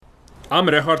I'm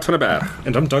Gerhard van der Berg.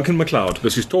 And I'm Duncan MacLeod.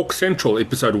 This is Talk Central,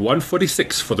 episode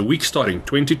 146 for the week starting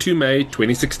 22 May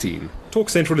 2016. Talk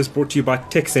Central is brought to you by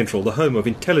Tech Central, the home of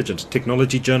intelligent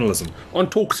technology journalism. On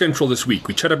Talk Central this week,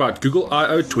 we chat about Google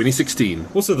I/O 2016.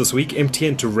 Also this week,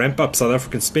 MTN to ramp up South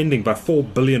African spending by 4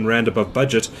 billion rand above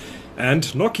budget. And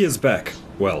Nokia's back.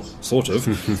 Well, sort of.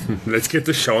 Let's get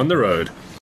the show on the road.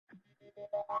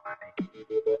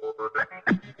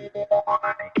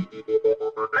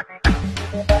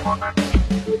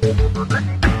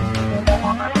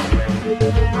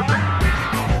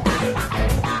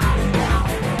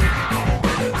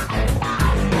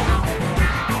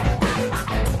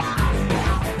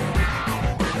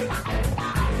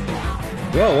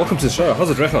 Well, welcome to the show. How's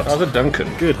it, Gerhard? How's it, Duncan?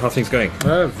 Good. How are things going?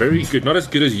 Very good. Not as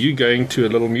good as you going to a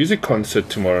little music concert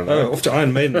tomorrow night. Oh, off to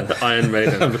Iron Maiden. Iron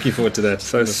Maiden. I'm looking forward to that.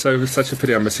 Such a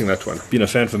pity I'm missing that one. Been a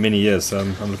fan for many years.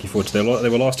 I'm looking forward to that. They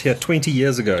were last here 20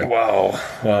 years ago. Wow,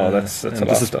 that's a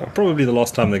this is lifetime. probably the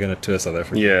last time they're going to tour South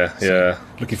Africa. Yeah.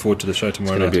 Looking forward to the show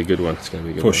tomorrow It's going night. to be a good one. It's going to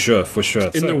be a good one. For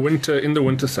sure. In the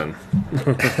winter sun.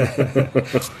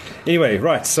 Anyway,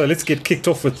 right, so let's get kicked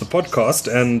off with the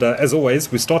podcast, and as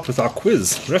always, we start with our quiz.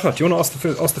 Gerhard, do you want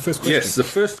to ask the first question? Yes, the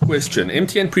first question.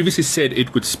 MTN previously said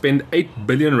it would spend 8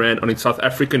 billion rand on its South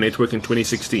Africa network in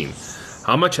 2016.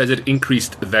 How much has it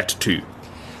increased that to?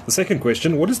 The second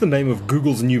question, what is the name of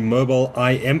Google's new mobile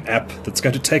IM app that's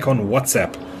going to take on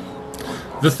WhatsApp?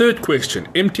 The third question.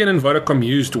 MTN and Vodacom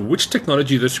used which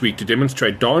technology this week to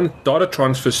demonstrate data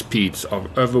transfer speeds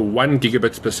of over 1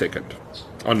 gigabits per second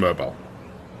on mobile?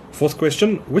 Fourth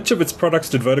question, which of its products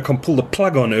did Vodacom pull the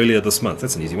plug on earlier this month?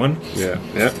 That's an easy one. Yeah.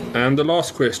 And the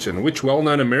last question. Which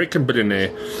well-known American billionaire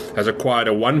has acquired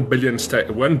a $1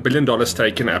 billion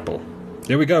stake in Apple?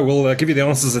 There we go. We'll give you the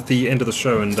answers at the end of the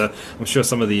show, and I'm sure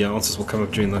some of the answers will come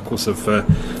up during the course of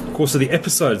the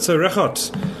episode. So, Gerhard,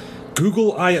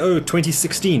 Google I/O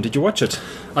 2016, did you watch it?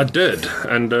 I did,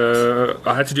 and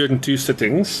I had to do it in 2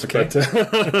 sittings. Okay.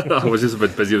 But I was just a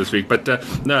bit busy this week. But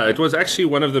no, it was actually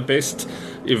one of the best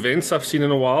events I've seen in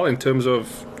a while in terms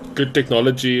of good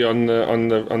technology on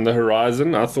the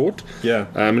horizon, I thought. Yeah.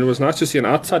 It was nice to see an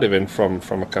outside event from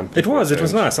a company. It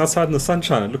was nice. Outside in the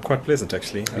sunshine, it looked quite pleasant,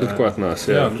 actually. It looked quite nice,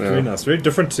 Yeah, it looked very nice. Very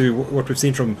different to what we've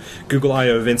seen from Google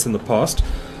I/O events in the past.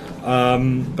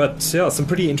 But yeah, some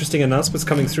pretty interesting announcements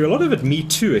coming through. A lot of it Me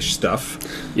Too-ish stuff.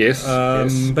 Yes.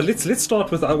 But let's start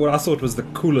with what I thought was the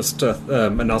coolest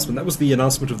announcement. That was the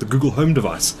announcement of the Google Home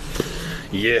device.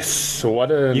 Yes. What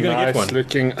a You're gonna get nice one.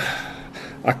 looking.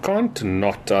 I can't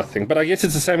not, I think. But I guess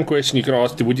it's the same question you can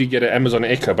ask, would you get an Amazon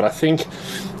Echo? But I think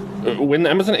when the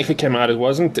Amazon Echo came out, it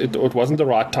wasn't the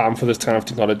right time for this kind of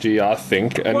technology, I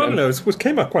think. I don't know. It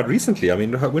came out quite recently. I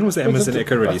mean, when was the Amazon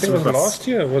Echo I released? think it was last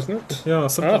year, wasn't it? Yeah, I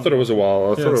sometime. thought it was a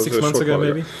while. I thought it was 6 a months short ago, while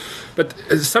maybe. But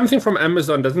something from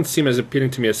Amazon doesn't seem as appealing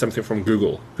to me as something from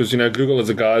Google. Because, Google is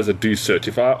the guys that do search.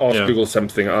 If I ask Google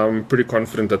something, I'm pretty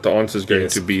confident that the answer is going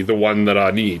to be the one that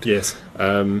I need. Yes.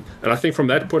 And I think from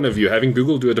that point of view, having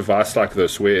Google do a device like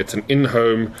this, where it's an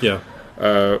in-home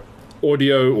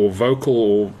audio or vocal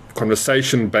or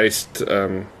conversation-based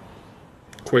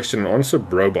question and answer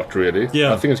robot, really.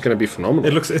 Yeah. I think it's going to be phenomenal.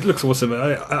 It looks awesome.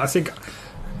 I think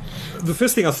the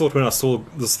first thing I thought when I saw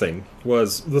this thing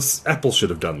was Apple should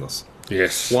have done this.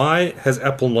 Yes. Why has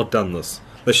Apple not done this?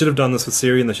 They should have done this with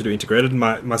Siri, and they should have integrated.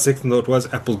 My second thought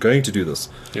was Apple's going to do this.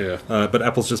 Yeah. But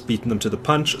Apple's just beaten them to the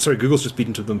punch. Sorry, Google's just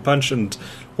beaten to them punch. And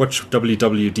watch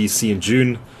WWDC in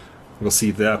June. We'll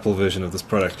see the Apple version of this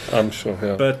product. I'm sure,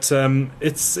 yeah. But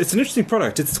it's an interesting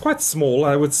product. It's quite small.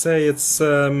 I would say it's,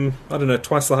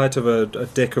 twice the height of a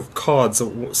deck of cards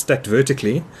stacked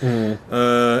vertically.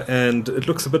 And it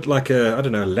looks a bit like a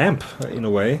lamp in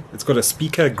a way. It's got a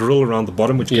speaker grill around the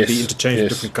bottom, which can be interchanged in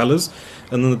different colors.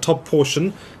 And then the top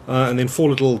portion, and then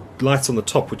 4 little lights on the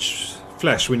top, which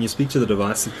flash when you speak to the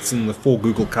device. It's in the 4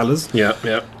 Google colors. Yeah.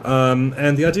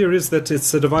 And the idea is that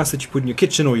it's a device that you put in your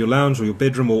kitchen or your lounge or your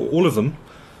bedroom or all of them.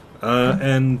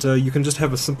 And you can just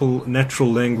have a simple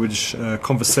natural language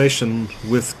conversation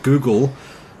with Google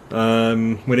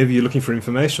whenever you're looking for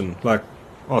information, like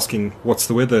asking what's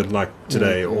the weather like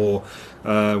today, or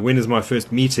when is my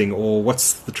first meeting, or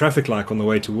what's the traffic like on the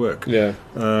way to work. Yeah.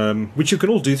 Which you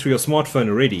can all do through your smartphone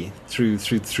already through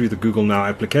the Google Now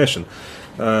application.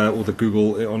 Or the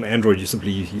Google on Android, you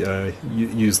simply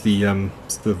use the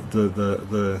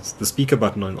speaker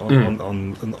button on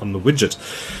the widget.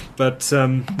 But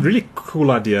really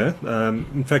cool idea.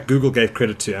 In fact, Google gave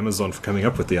credit to Amazon for coming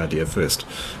up with the idea first,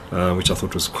 which I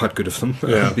thought was quite good of them,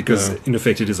 because in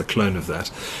effect it is a clone of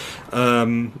that.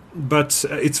 But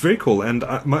it's very cool,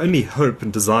 and my only hope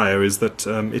and desire is that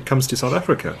it comes to South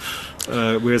Africa,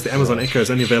 whereas the Amazon Echo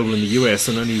is only available in the US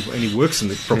and only works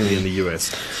properly in the US.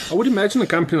 I would imagine a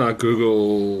company like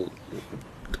Google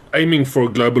aiming for a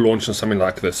global launch on something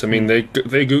like this. I mean,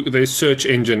 their search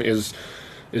engine is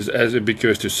as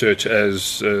ubiquitous to search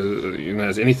as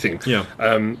as anything. Yeah.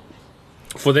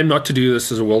 For them not to do this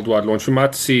as a worldwide launch, we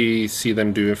might see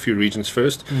them do a few regions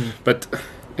first. But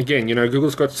again,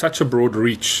 Google's got such a broad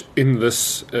reach in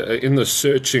this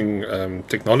searching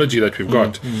technology that we've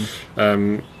got.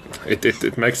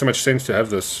 It makes so much sense to have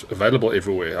this available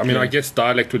everywhere. I mean, I guess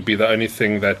dialect would be the only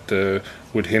thing that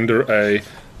would hinder a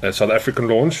South African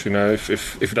launch,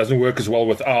 if it doesn't work as well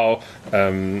with our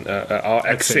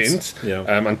accent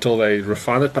until they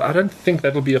refine it. But I don't think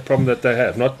that'll be a problem that they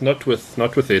have. Not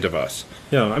with their device.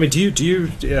 Yeah, I mean, do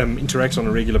you interact on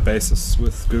a regular basis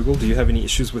with Google? Do you have any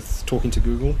issues with talking to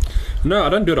Google? No, I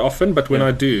don't do it often, but when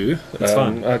I do, it's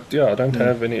fine. I don't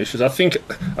have any issues. I think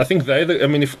I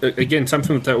mean, if again,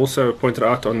 something that they also pointed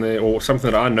out on there, or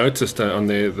something that I noticed on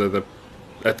the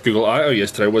at Google I/O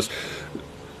yesterday was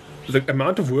the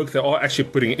amount of work they are actually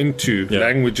putting into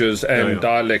languages and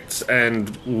dialects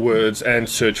and words and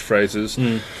search phrases.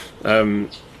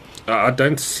 I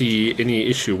don't see any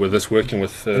issue with this working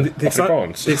with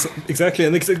Afrikaans. Exactly,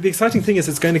 and the exciting thing is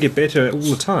it's going to get better all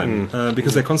the time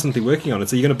because they're constantly working on it.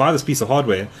 So you're going to buy this piece of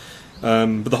hardware,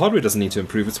 but the hardware doesn't need to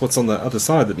improve. It's what's on the other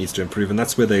side that needs to improve, and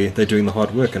that's where they're doing the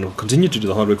hard work and will continue to do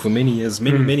the hard work for many years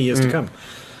to come.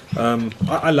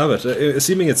 I love it.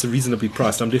 Assuming it's reasonably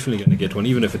priced, I'm definitely going to get one,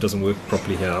 even if it doesn't work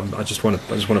properly here. I just want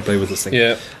to play with this thing.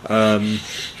 Yeah.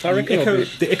 I reckon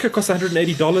the Echo costs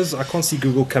 $180. I can't see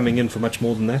Google coming in for much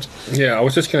more than that. Yeah, I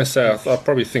was just going to say I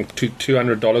probably think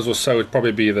 $200 or so would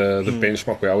probably be the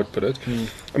benchmark where I would put it.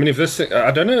 I mean,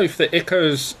 I don't know if the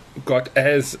Echo's got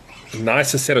as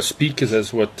nice a set of speakers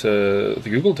as what the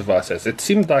Google device has. It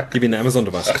seemed like... You mean the Amazon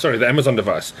device? Sorry, the Amazon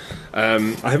device. I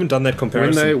haven't done that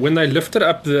comparison. When they lifted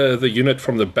up the unit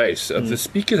from the base, the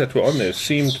speakers that were on there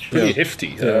seemed pretty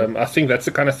hefty. I think that's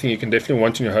the kind of thing you can definitely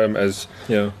want in your home as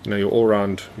your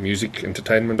all-round music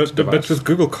entertainment device. But with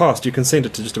Google Cast, you can send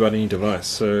it to just about any device.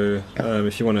 So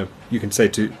if you want to, you can say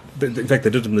to... In fact, they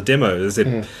did it in the demo. They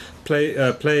said, play.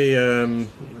 I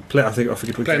think I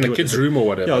forget. Play in the kids' room or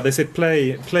whatever. Yeah, they said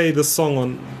play the song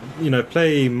on,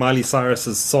 play Miley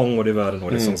Cyrus's song, whatever. I don't know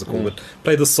what his songs are called, but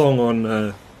play the song on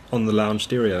the lounge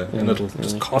stereo, and it'll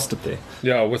just cast it there.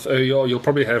 Yeah, with you'll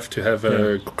probably have to have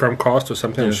a Chromecast or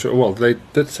something. Yeah. Sure. Well, they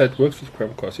did say it works with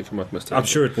Chromecast, if I'm not mistaken. I'm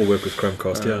sure it will work with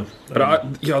Chromecast.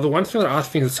 But the one thing that I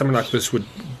think that something like this would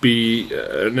be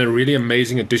a really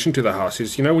amazing addition to the house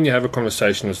is, when you have a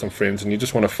conversation with some friends and you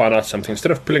just want to find out something,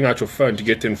 instead of pulling out your phone to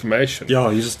get the information,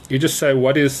 you just say,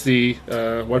 what is the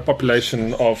what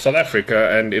population of South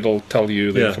Africa, and it'll tell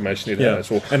you the information it has,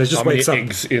 or and it just how many wakes up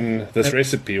eggs in this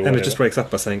recipe, or and it just wakes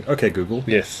up by saying, "Okay, Google."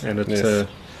 Yes, and it.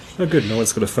 Oh, good. No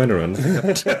one's got a phone around.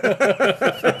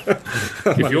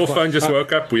 If your phone just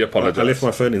woke up, we apologize. I left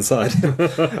my phone inside.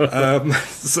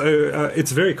 So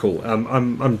it's very cool.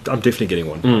 I'm definitely getting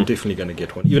one. I'm definitely going to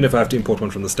get one, even if I have to import one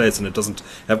from the States and it doesn't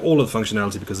have all of the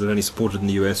functionality because they're only supported in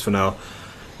the US for now.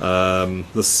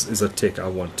 This is a tech I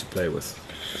want to play with.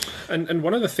 And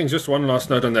one of the things, just one last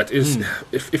note on that, is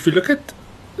if you look at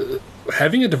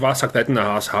having a device like that in the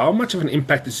house, how much of an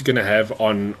impact is it going to have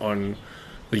on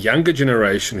the younger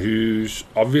generation, who's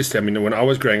obviously, I mean, when I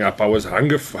was growing up, I was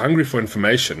hungry for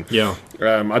information. Yeah.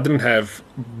 I didn't have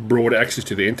broad access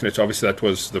to the internet, so obviously that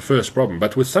was the first problem.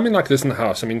 But with something like this in the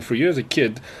house, I mean, for you as a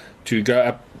kid to go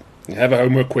up, have a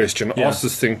homework question, ask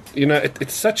this thing,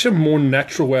 it's such a more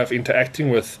natural way of interacting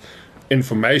with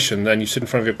information than you sit in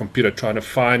front of your computer trying to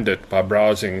find it by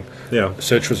browsing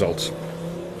search results.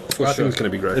 I think it's going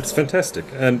to be great. It's fantastic.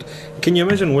 And can you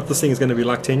imagine what this thing is going to be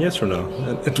like 10 years from now?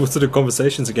 And what sort of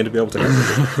conversations are going to be able to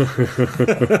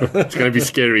have? It's going to be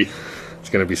scary. It's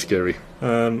going to be scary.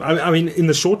 I mean, in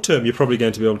the short term, you're probably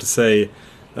going to be able to say,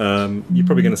 you're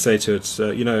probably going to say to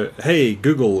it, hey,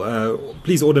 Google,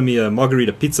 please order me a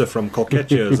margarita pizza from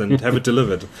Colcaccia's and have it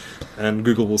delivered. And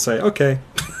Google will say, okay.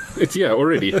 It's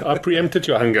already. I preempted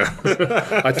your hunger.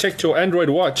 I checked your Android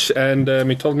watch and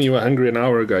he told me you were hungry an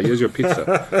hour ago. Here's your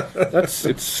pizza.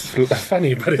 It's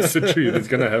funny, but it's the truth. It's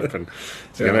going to happen.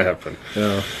 It's going to happen.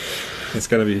 Yeah. It's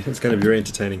going to be very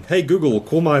entertaining. Hey Google,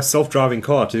 call my self-driving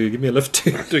car to give me a lift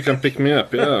to come pick me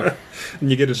up. Yeah. And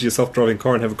you get into your self-driving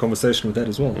car and have a conversation with that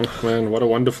as well. Oh, man, what a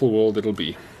wonderful world it'll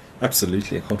be.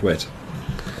 Absolutely, I can't wait.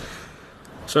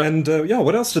 So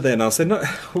what else did they announce?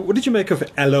 What did you make of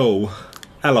Allo?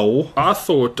 Allo. I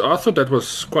thought that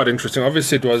was quite interesting.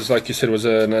 Obviously, it was, like you said, it was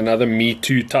another Me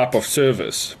Too type of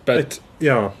service. But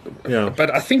yeah.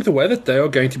 But I think the way that they are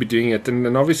going to be doing it,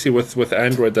 and obviously with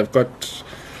Android, they've got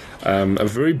a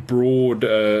very broad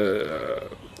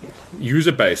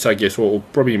user base, I guess, or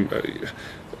probably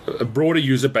a broader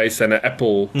user base than an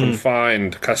Apple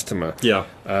confined customer. Yeah.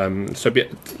 So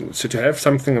to have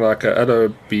something like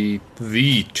Allo be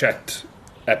the chat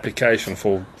application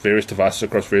for various devices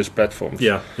across various platforms.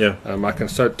 Yeah. I can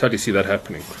totally see that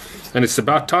happening. And it's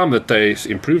about time that they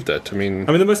improved that. I mean,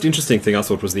 the most interesting thing I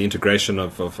thought was the integration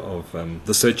of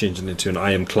the search engine into an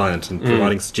IM client and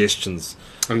providing suggestions.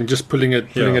 And just pulling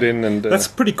it in. And that's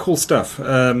pretty cool stuff.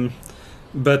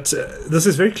 But this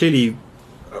is very clearly...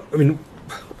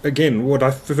 again,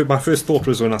 my first thought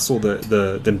was when I saw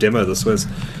them demo this was...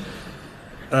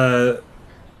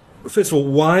 first of all,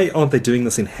 why aren't they doing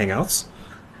this in Hangouts?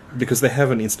 Because they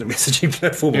have an instant messaging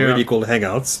platform already called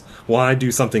Hangouts. Why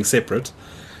do something separate?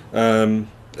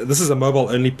 This is a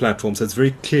mobile-only platform, so it's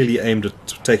very clearly aimed at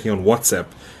taking on WhatsApp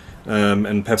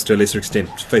and perhaps to a lesser extent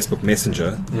Facebook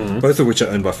Messenger, both of which are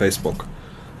owned by Facebook.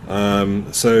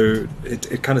 So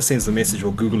it kind of sends the message,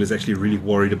 well, Google is actually really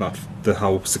worried about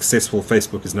how successful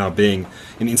Facebook is now being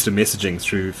in instant messaging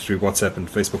through WhatsApp and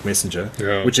Facebook Messenger,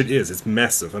 which it is. It's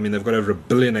massive. They've got over 1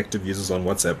 billion active users on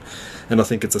WhatsApp, and I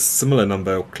think it's a similar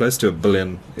number, close to 1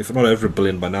 billion, if not over 1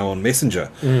 billion by now on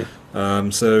Messenger.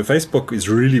 So Facebook is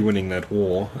really winning that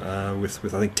war with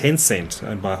I think Tencent,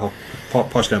 owned by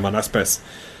partially owned by Naspers,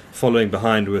 following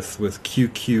behind with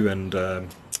QQ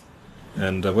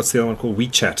and what's the other one called?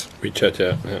 WeChat. WeChat,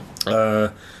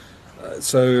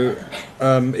 So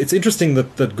it's interesting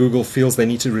that Google feels they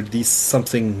need to release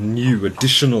something new,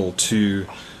 additional to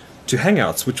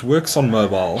Hangouts, which works on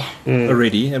mobile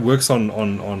already. It works on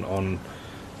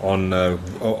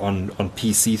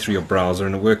PC through your browser,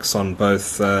 and it works on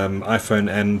both iPhone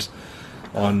and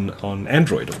on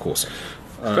Android, of course.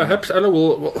 Perhaps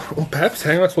perhaps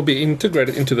Hangouts will be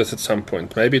integrated into this at some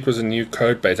point. Maybe it was a new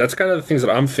code base. That's kind of the things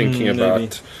that I'm thinking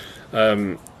about.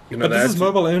 But this is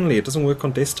mobile only. It doesn't work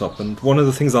on desktop. And one of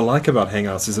the things I like about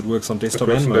Hangouts is it works on desktop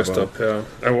and mobile. Desktop, yeah.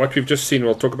 And what we've just seen,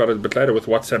 we'll talk about it a bit later, with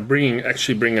WhatsApp bringing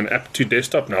an app to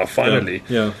desktop now. Finally,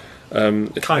 yeah.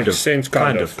 It makes sense.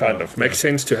 Kind of makes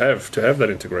sense to have that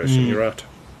integration. You're right.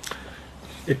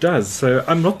 It does. So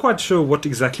I'm not quite sure what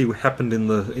exactly happened in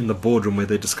the boardroom where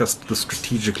they discussed this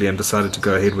strategically and decided to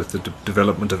go ahead with the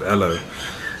development of Allo,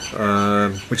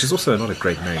 which is also not a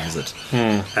great name, is it?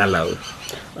 Allo,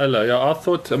 yeah. I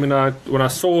thought.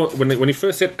 When he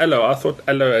first said Allo, I thought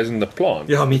Allo as in the plant.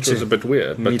 Yeah, me too. It was a bit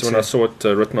weird, but when I saw it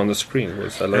written on the screen, it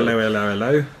was Allo.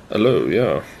 Allo,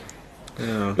 yeah.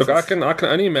 Yeah. Look, I can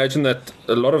only imagine that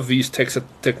a lot of these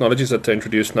technologies that they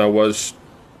introduced now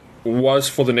was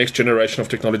for the next generation of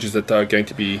technologies that they're going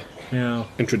to be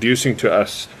introducing to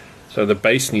us. So the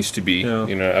base needs to be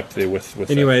up there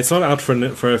with anyway, it's not out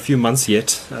for a few months yet.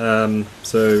 So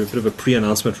a bit of a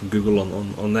pre-announcement from Google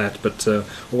on that. But we'll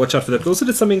watch out for that. We also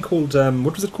did something called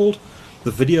what was it called?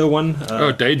 The video one.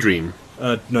 Daydream.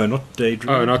 No, not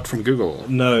Daydream. Oh, not from Google.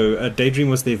 No, Daydream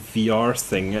was their VR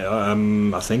thing.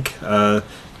 I think.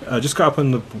 Just go up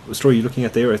on the story you're looking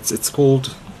at there. It's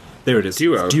called. There it is.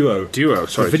 Duo.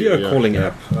 Sorry, video calling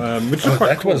app. Which is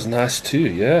quite cool. Was nice too.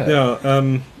 Yeah.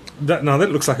 Yeah. That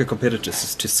looks like a competitor to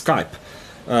Skype.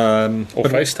 Or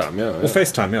FaceTime, yeah. Or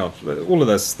FaceTime, yeah. All of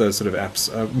those sort of apps.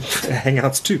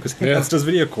 Hangouts too, because Hangouts does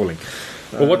video calling.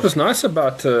 Well, what was nice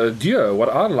about Duo, what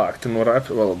I liked, and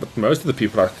but most of the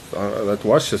people that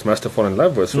watched this must have fallen in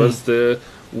love with, was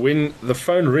when the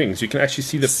phone rings, you can actually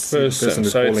see the person.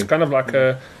 So it's kind of like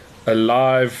a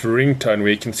live ringtone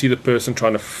where you can see the person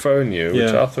trying to phone you,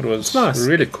 which I thought was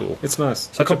really cool. It's nice.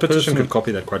 The competition could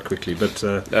copy that quite quickly, but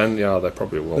and they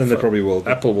probably will. And they probably will.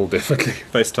 Apple will definitely.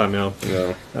 FaceTime,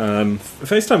 yeah.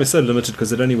 FaceTime is so limited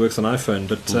because it only works on iPhone,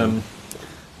 but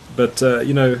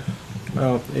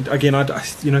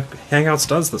Hangouts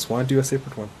does this. Why do a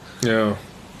separate one? Yeah,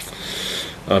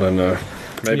 I don't know.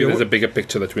 Maybe there's a bigger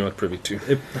picture that we're not privy to.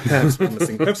 Perhaps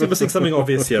we're missing something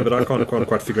obvious here, but I can't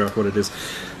quite figure out what it is.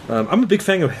 I'm a big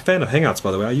fan of Hangouts,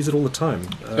 by the way. I use it all the time.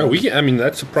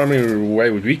 That's the primary way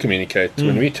we communicate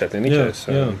when we chat. In any case,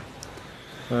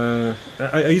 I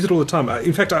use it all the time.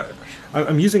 In fact,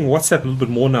 I'm using WhatsApp a little bit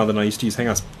more now than I used to use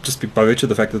Hangouts, just by virtue of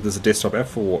the fact that there's a desktop app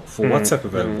for WhatsApp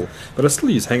available. But I still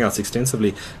use Hangouts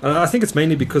extensively. I think it's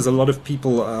mainly because a lot of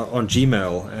people are on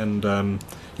Gmail, and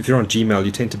if you're on Gmail,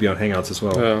 you tend to be on Hangouts as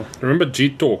well. Yeah. Remember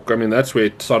Gtalk? That's where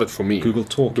it started for me. Google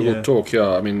Talk, Talk,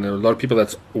 yeah. A lot of people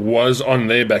that was on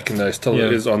there back in the day still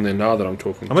is on there now that I'm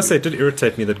talking I must say, it did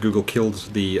irritate me that Google killed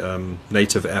the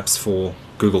native apps for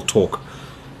Google Talk.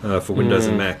 for Windows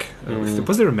and Mac.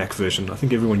 Was there a Mac version? I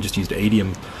think everyone just used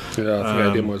Adium. Yeah, I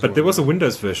think Adium was. But there was a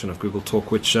Windows version of Google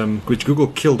Talk, which Google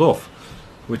killed off,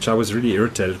 which I was really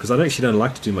irritated because I actually don't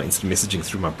like to do my instant messaging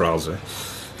through my browser.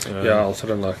 Yeah, I also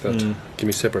don't like that. Give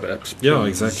me separate apps. Please. Yeah,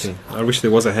 exactly. I wish there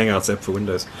was a Hangouts app for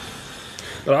Windows.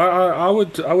 But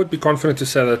I would be confident to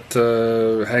say that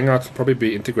Hangouts will probably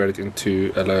be integrated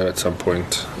into Allo at some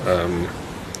point,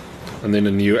 and then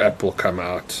a new app will come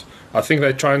out. I think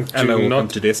they're trying to Allo will not come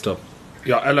to desktop.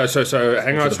 Yeah, Allo. So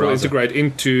Hangouts will integrate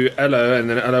into Allo, and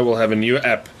then Allo will have a new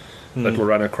app that will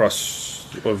run across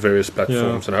various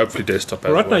platforms and hopefully desktop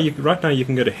as well. Right now you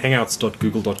can go to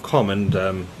hangouts.google.com and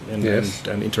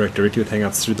interact directly with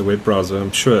Hangouts through the web browser.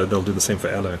 I'm sure they'll do the same for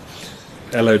Allo.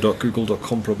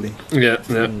 Allo.google.com probably. Yeah.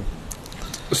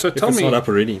 So if tell it's me, not up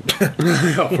already.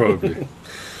 Yeah, probably.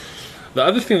 The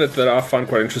other thing that I found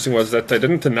quite interesting was that they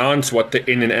didn't announce what the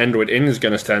N in Android N is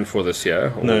going to stand for this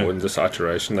year or in this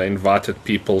iteration. They invited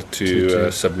people to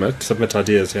submit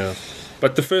ideas. Yeah.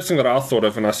 But the first thing that I thought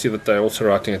of, and I see that they're also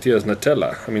writing it here, is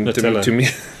Nutella. I mean, Nutella. to me,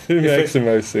 it makes the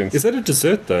most sense. Is that a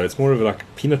dessert though? It's more of like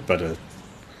peanut butter.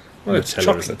 Well, it's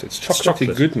chocolate. It's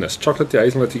chocolatey goodness. Chocolatey,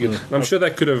 hazelnutty goodness. And I'm sure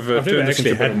they could have turned this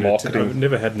into a bit of marketing. I've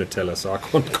never had Nutella, so I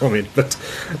can't comment. But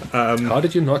how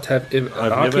did you not have?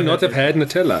 How can you not have had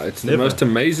Nutella? It's the most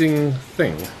amazing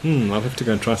thing. I'll have to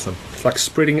go and try some. It's like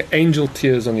spreading angel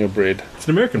tears on your bread. It's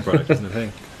an American product, isn't it?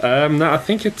 Hey? No, I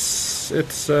think it's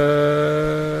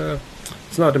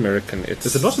not American.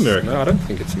 Is it not American? No, I don't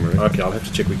think it's American. Okay, I'll have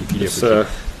to check Wikipedia.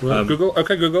 Google.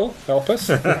 Okay, Google, help us.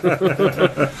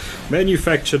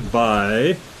 Manufactured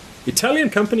by Italian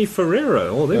company Ferrero.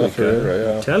 Oh, there we Ferrero,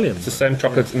 go. Yeah. Italian. It's the same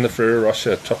chocolate in the Ferrero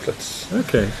Rocher chocolates.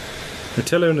 Okay.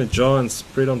 Nutella in a jar and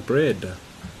spread on bread.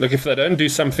 Look, if they don't do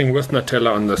something with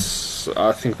Nutella on this,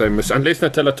 I think they miss. Unless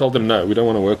Nutella told them no, we don't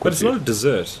want to work with you. But it's not a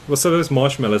dessert. Well, so those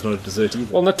marshmallows not a dessert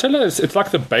either. Well, Nutella it's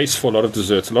like the base for a lot of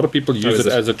desserts. A lot of people use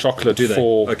it as a chocolate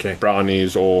for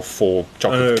brownies or for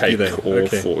chocolate cake, or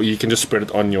for you can just spread it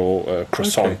on your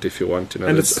croissant if you want.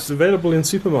 And it's available in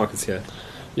supermarkets here.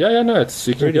 Yeah, no,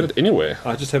 you can get it anywhere.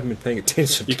 I just haven't been paying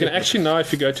attention. You can actually now,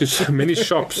 if you go to so many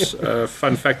shops,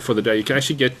 fun fact for the day, you can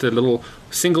actually get the little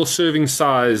single serving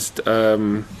sized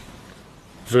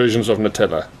versions of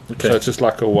Nutella. Okay. So it's just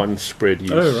like a one spread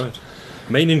use. Oh, right.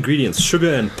 Main ingredients,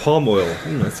 sugar and palm oil.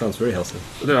 That sounds very healthy.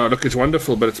 No, look, it's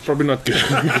wonderful, but it's probably not good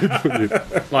for you.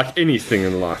 Like anything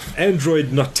in life. Android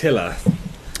Nutella.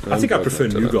 I think I prefer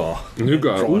Nougat.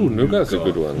 Nougat. Ooh, Nougat's a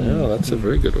good one. Yeah, that's a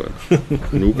very good one.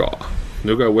 Nougat.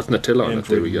 Nougat with Nutella on it.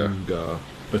 There we go. Nougat.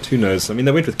 But who knows? I mean,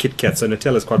 they went with Kit Kat, so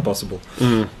Nutella's quite possible.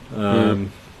 I'm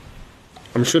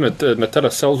sure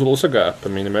Nutella sales will also go up. I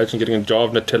mean, imagine getting a jar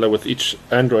of Nutella with each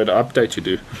Android update you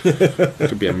do. It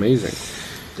could be amazing.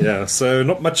 Yeah, so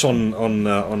not much on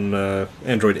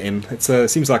Android M. It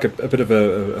seems like a bit of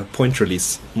a point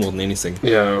release more than anything.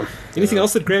 Yeah. Anything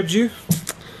else that grabbed you?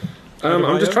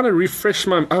 I'm just trying to refresh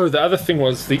my... Oh, the other thing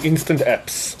was the instant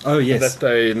apps. Oh, yes. That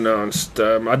they announced.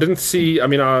 I didn't see... I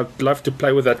mean, I'd love to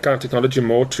play with that kind of technology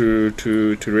more to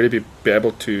really be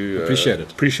able to... Appreciate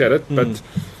it. But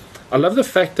I love the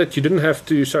fact that you didn't have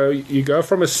to... So you go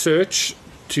from a search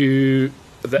to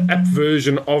the app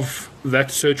version of that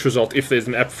search result, if there's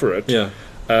an app for it. Yeah.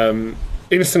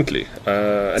 Instantly.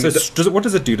 So what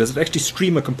does it do? Does it actually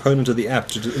stream a component of the app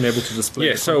to enable to display?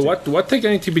 Yeah. So what they're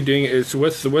going to be doing is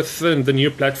with the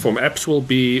new platform, apps will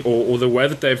be or the way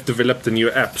that they've developed the new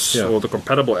apps or the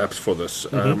compatible apps for this.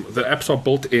 The apps are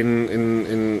built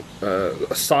in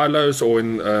silos or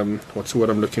in what's the word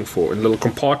I'm looking for? In little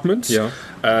compartments. Yeah.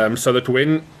 So that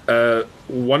when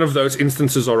one of those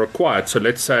instances are required, so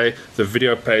let's say the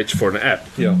video page for an app,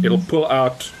 it'll pull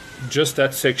out just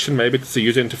that section. Maybe it's the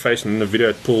user interface, and then the video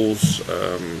it pulls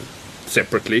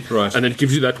separately, right? And it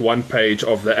gives you that one page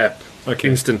of the app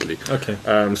instantly. Okay.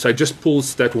 So it just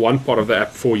pulls that one part of the app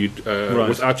for you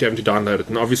without you having to download it.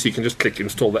 And obviously, you can just click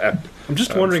install the app. I'm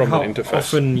just wondering how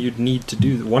often you'd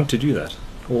want to do that.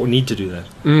 Or need to do that.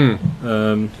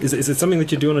 Is it something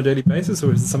that you do on a daily basis,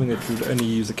 or is it something that you only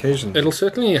use occasionally? It'll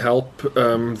certainly help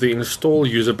the install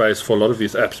user base for a lot of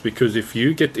these apps, because if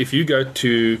you go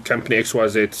to company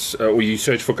XYZ or you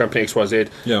search for company XYZ,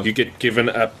 you get given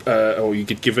a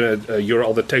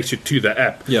URL that takes you to the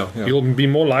app. You'll be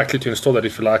more likely to install that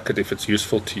if you like it, if it's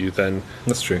useful to you, than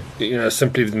that's true.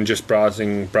 Simply than just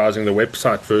browsing the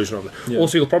website version of it.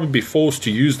 Also, you'll probably be forced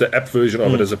to use the app version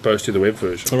of it as opposed to the web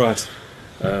version. Right.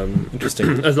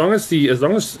 Interesting. As long as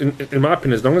in my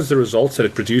opinion, as long as the results that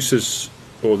it produces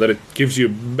or that it gives you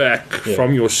back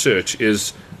from your search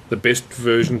is the best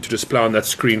version to display on that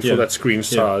screen for that screen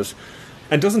size,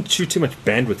 and doesn't chew too much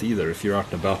bandwidth either if you're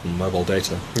out and about on mobile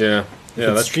data. If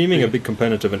it's streaming a big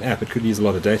component of an app, it could use a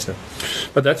lot of data.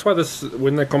 But that's why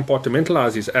when they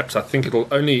compartmentalize these apps, I think it'll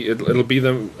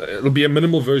be a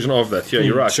minimal version of that. Yeah,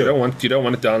 you're right. Sure. You don't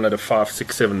want to download a 5,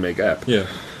 6, 7 meg app. Yeah.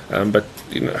 But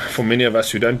for many of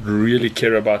us who don't really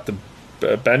care about the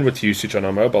bandwidth usage on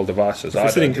our mobile devices,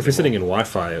 if we're sitting in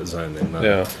Wi-Fi zone, then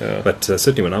yeah. But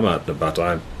certainly when I'm out and about,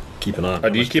 I keep an eye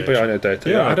on. Do you keep an eye on your data?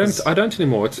 Yeah, I don't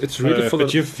anymore. It's really full.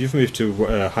 But you've moved to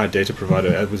a high data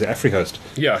provider. Was it AfriHost?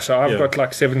 Yeah, so I've got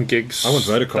like 7 gigs. I want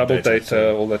Vodacom double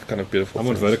data, all that kind of beautiful. I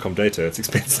want Vodacom data. It's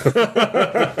expensive.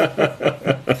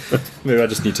 Maybe I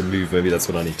just need to move. Maybe that's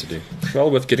what I need to do.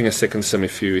 Well, with getting a second SIM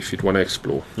if you'd want to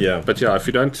explore. Yeah. But yeah, if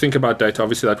you don't think about data,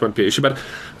 obviously that won't be an issue. But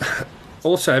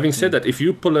also, having said that, if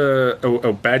you pull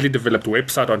a badly developed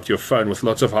website onto your phone with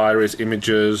lots of high-res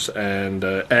images and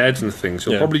ads and things,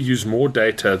 you'll probably use more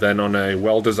data than on a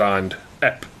well-designed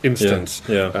app instance.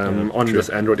 On this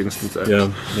Android instance app.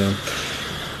 Yeah.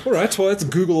 All right, well, it's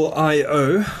Google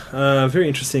I/O. Very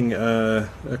interesting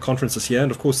conference this year.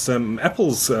 And, of course,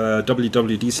 Apple's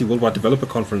WWDC, Worldwide Developer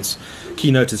Conference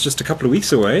keynote is just a couple of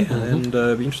weeks away. And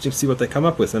it'll be interesting to see what they come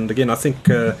up with. And, again, I think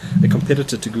a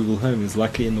competitor to Google Home is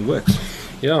likely in the works.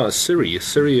 Yeah, Siri,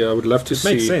 I would love to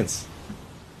see. Makes sense.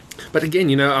 But, again,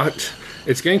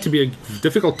 it's going to be a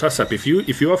difficult toss-up. If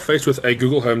you are faced with a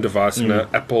Google Home device and an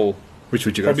Apple... Which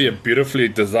would you probably go for? A beautifully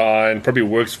designed, probably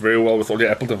works very well with all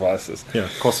your Apple devices. Yeah,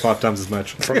 costs 5 times as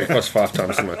much. Probably costs 5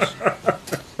 times as much.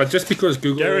 But just because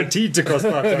Google... Guaranteed to cost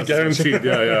 5 times Guaranteed,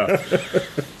 yeah.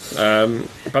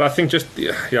 But I think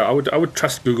I would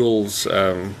trust Google's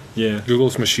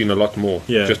machine a lot more.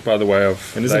 Yeah. Just by the way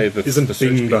of... And isn't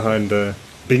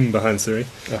Bing behind Siri?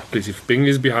 Oh, please, if Bing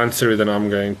is behind Siri, then I'm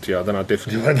going to... then I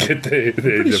definitely won't get the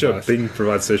pretty sure Bing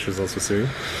provides search results for Siri.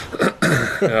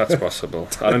 Yeah, that's possible.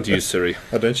 I don't use Siri.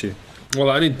 Oh, don't you? Well,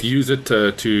 I only use it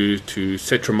to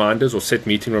set reminders or set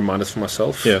meeting reminders for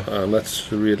myself. Yeah.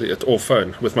 That's really it. Or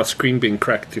phone. With my screen being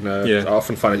cracked, I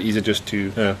often find it easier just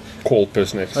to call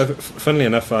person X. Funnily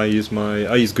enough, I use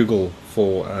Google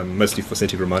for mostly for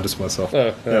setting reminders for myself.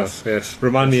 Oh, yes.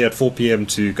 Remind me at 4 p.m.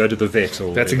 to go to the vet.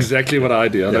 That's exactly what I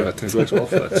do. I love it. It works well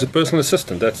for that. It's a personal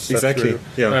assistant. That's exactly.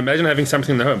 I imagine having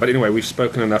something in the home. But anyway, we've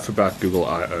spoken enough about Google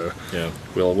I/O. Yeah.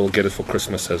 We'll get it for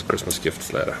Christmas as Christmas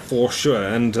gifts later. For sure.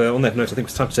 And on that note, I think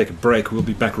it's time to take a break. We'll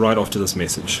be back right after this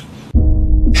message.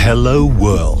 Hello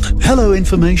world. Hello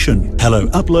information. Hello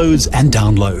uploads and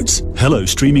downloads. Hello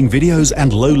streaming videos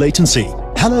and low latency.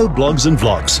 Hello blogs and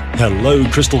vlogs. Hello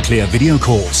crystal clear video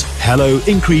calls. Hello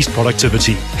increased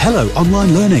productivity. Hello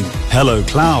online learning. Hello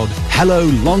cloud. Hello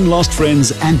long lost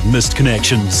friends and missed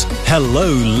connections. Hello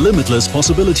limitless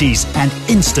possibilities and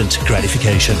instant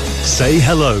gratification. Say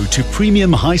hello to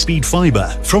premium high-speed fiber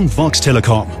from Vox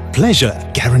Telecom. Pleasure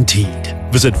guaranteed.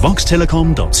 Visit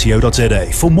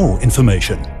voxtelecom.co.za for more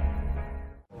information.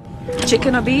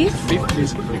 Chicken or beef? Beef,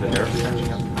 please.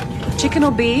 Chicken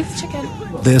or beef? Chicken.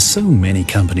 There's so many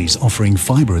companies offering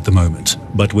fiber at the moment,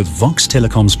 but with Vox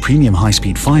Telecom's premium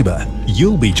high-speed fiber,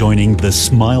 you'll be joining the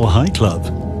Smile High Club.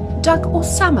 Duck or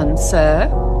salmon, sir?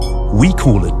 We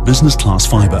call it business class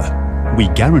fiber. We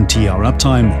guarantee our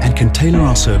uptime and can tailor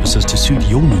our services to suit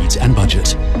your needs and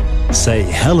budget. Say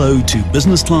hello to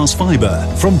business class fiber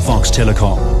from Vox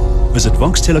Telecom. Visit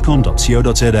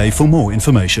voxtelecom.co.za for more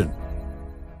information.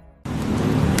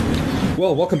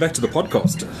 Well, welcome back to the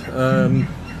podcast.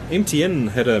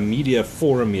 MTN had a media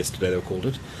forum yesterday, they called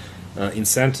it, in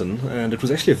Sandton, and it was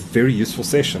actually a very useful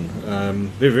session.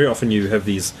 Very, very often you have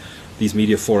these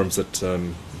media forums that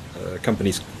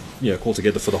companies call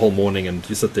together for the whole morning, and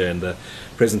you sit there in the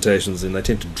presentations and they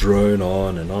tend to drone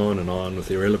on and on and on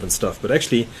with irrelevant stuff. But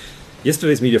actually,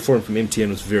 yesterday's media forum from MTN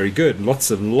was very good.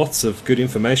 Lots of good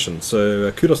information.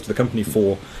 So kudos to the company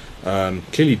for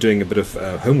clearly doing a bit of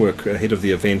homework ahead of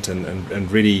the event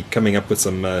and really coming up with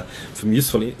some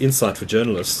useful insight for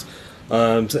journalists.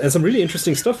 And some really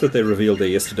interesting stuff that they revealed there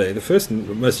yesterday. The first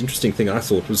and most interesting thing I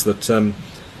thought was that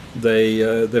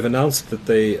they've announced that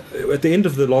they, at the end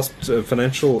of the last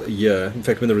financial year, in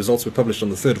fact when the results were published on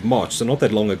the 3rd of March, so not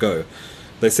that long ago,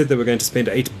 they said they were going to spend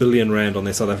 8 billion rand on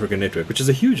their South African network, which is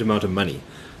a huge amount of money.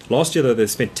 Last year, though, they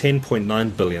spent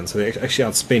 10.9 billion, so they actually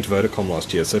outspent Vodacom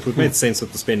last year. So it would make sense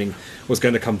that the spending was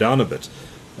going to come down a bit.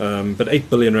 But 8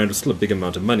 billion rand was still a big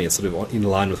amount of money. It's sort of in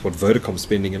line with what Vodacom's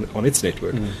spending on its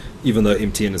network, even though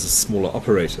MTN is a smaller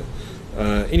operator.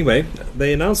 Anyway,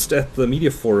 they announced at the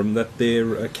media forum that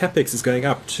their capex is going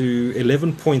up to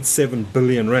 11.7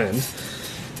 billion rand,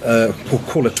 or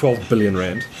call it 12 billion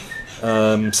rand.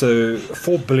 So a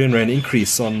 4 billion rand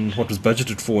increase on what was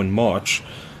budgeted for in March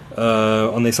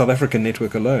on their South African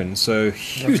network alone. So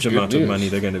huge amount of money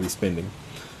they're going to be spending.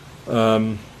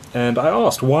 And I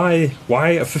asked why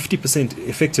a 50%,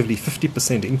 effectively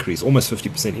 50% increase, almost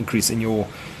 50% increase in your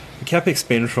capex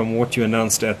spend from what you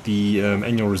announced at the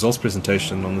annual results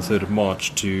presentation on the 3rd of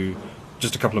March to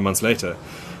just a couple of months later.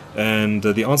 And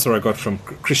the answer I got from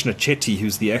Krishna Chetty,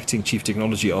 who's the acting chief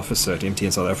technology officer at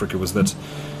MTN South Africa, was that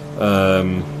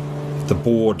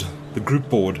the group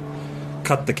board,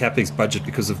 cut the capex budget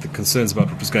because of the concerns about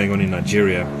what was going on in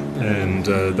Nigeria and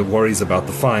the worries about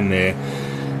the fine there.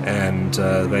 And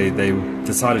they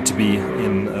decided to be,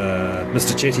 in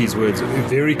Mr. Chetty's words,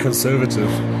 very conservative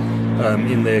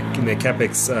in their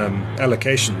capex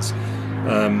allocations.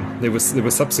 There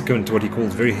was subsequent to what he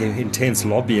called very intense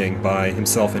lobbying by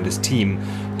himself and his team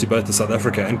to both the South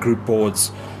Africa and group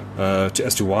boards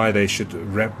as to why they should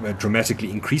dramatically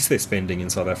increase their spending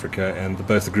in South Africa, and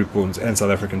both the group boards and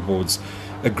South African boards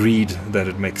agreed that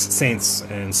it makes sense,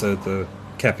 and so the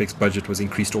capex budget was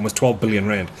increased to almost 12 billion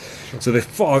rand. So they're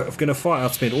going to far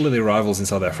outspend all of their rivals in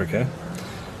South Africa,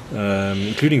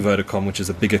 including Vodacom, which is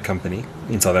a bigger company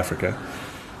in South Africa.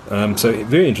 So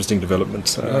very interesting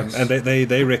development. Nice. And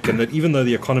they reckon that even though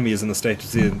the economy is in the state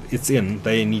it's in,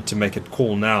 they need to make a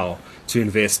call now to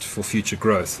invest for future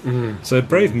growth. So a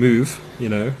brave move,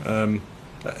 a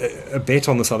bet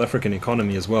on the South African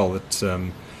economy as well, that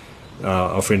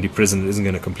our friendly president isn't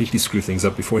going to completely screw things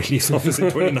up before he leaves office in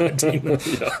 2019.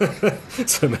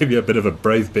 So maybe a bit of a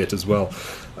brave bet as well.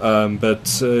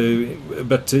 But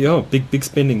big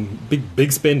spending,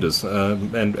 big spenders,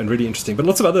 and really interesting. But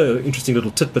lots of other interesting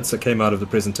little tidbits that came out of the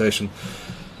presentation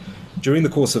during the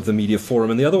course of the media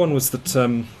forum. And the other one was that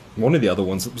one of the other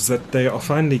ones was that they are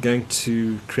finally going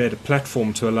to create a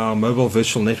platform to allow mobile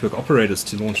virtual network operators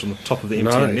to launch on the top of the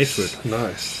MTN network.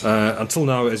 Nice. Until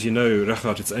now, as you know,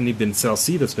 Raghav, it's only been Cell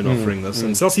C that's been offering this,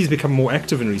 and Cell C's become more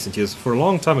active in recent years. For a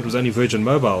long time, it was only Virgin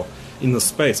Mobile in the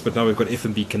space, but now we've got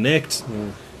FNB Connect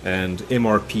and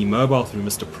MRP Mobile through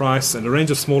Mr. Price, and a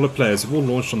range of smaller players who've all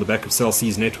launched on the back of Cell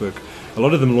C's network. A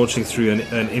lot of them launching through an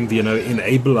MVNO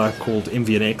enabler called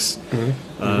MVNX,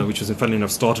 which was, funnily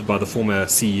enough, started by the former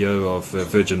CEO of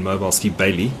Virgin Mobile, Steve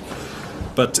Bailey.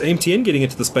 But MTN getting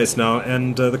into the space now,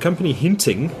 and the company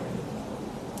hinting,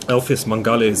 Alphys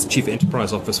Mangale is Chief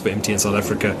Enterprise Officer for MTN South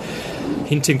Africa,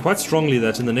 hinting quite strongly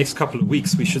that in the next couple of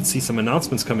weeks we should see some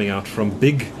announcements coming out from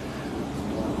big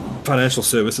financial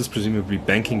services, presumably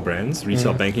banking brands,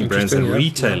 retail banking brands, and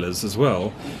retailers as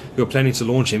well, who are planning to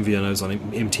launch MVNOs on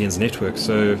MTN's network.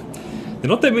 So there are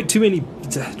not that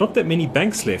many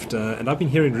banks left, and I've been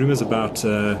hearing rumors about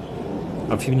Standard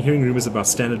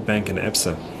Bank and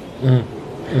Absa.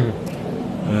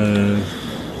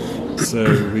 So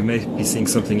we may be seeing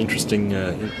something interesting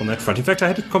on that front. In fact, I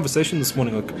had a conversation this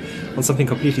morning on something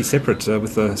completely separate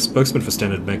with a spokesman for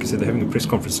Standard Bank, who said they're having a press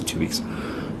conference in 2 weeks.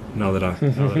 Now that I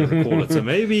recall it, so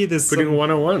maybe there's putting one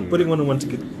on one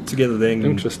together there.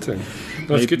 Interesting.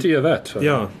 That's good to hear that.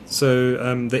 Yeah. So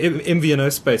the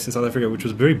MVNO space in South Africa, which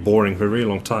was very boring for a very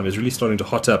long time, is really starting to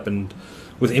hot up, and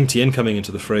with MTN coming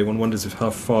into the fray, one wonders how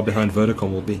far behind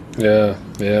Vodacom will be. Yeah,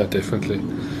 definitely.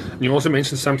 You also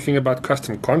mentioned something about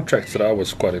custom contracts that I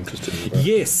was quite interested in.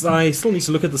 Yes, I still need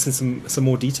to look at this in some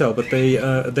more detail, but they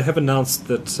have announced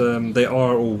that they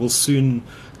are or will soon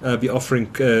be offering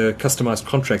customized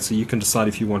contracts, so you can decide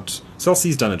if you want. Cell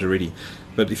C's done it already,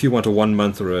 but if you want a 1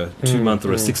 month or a 2 month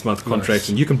or a 6 month contract,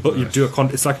 and you can you do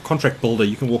it's like a contract builder.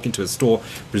 You can walk into a store,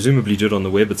 presumably do it on the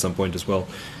web at some point as well,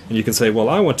 and you can say, well,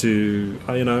 I want a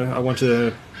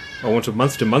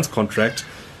month to month contract.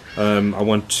 I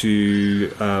want to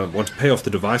pay off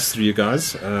the device through you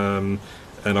guys, and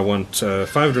I want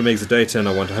 500 megs of data, and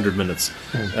I want 100 minutes,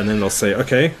 and then they'll say,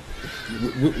 okay,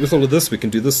 with all of this, we can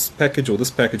do this package or this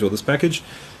package or this package,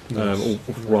 or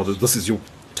rather, this is your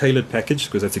tailored package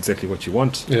because that's exactly what you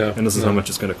want, and this is how much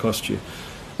it's going to cost you.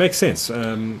 Makes sense.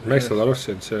 Makes a lot of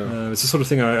sense. Yeah, it's the sort of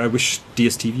thing I wish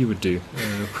DSTV would do.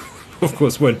 Of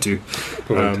course, won't do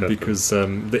because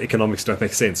the economics don't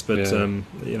make sense. But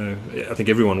I think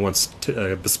everyone wants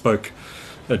bespoke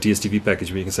a DSTV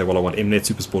package where you can say, well, I want Mnet,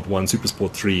 SuperSport 1,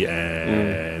 SuperSport 3,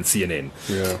 and CNN.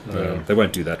 They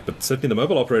won't do that, but certainly the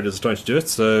mobile operators are trying to do it.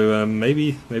 So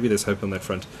maybe there's hope on that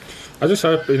front. I just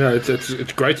hope,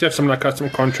 it's great to have some like custom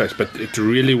contracts, but it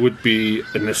really would be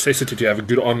a necessity to have a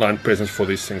good online presence for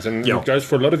these things. And it goes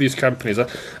for a lot of these companies.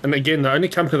 And again, the only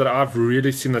company that I've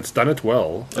really seen that's done it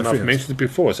well, and I've mentioned it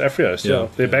before, is Afrios.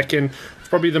 They're back in. It's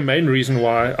probably the main reason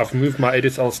why I've moved my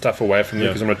ADSL stuff away from them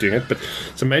because I'm not doing it. But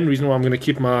it's the main reason why I'm going to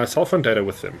keep my cell phone data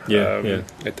with them.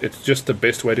 It's just the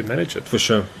best way to manage it. For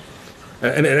sure.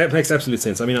 And that makes absolute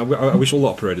sense. I mean, I wish all the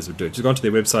operators would do it. Just go onto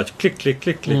their website, click, click,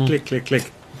 click, click, click, click,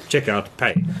 click. Check out,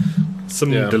 pay.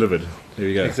 Delivered. There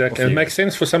you go. Exactly. And it makes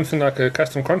sense for something like a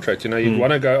custom contract. You'd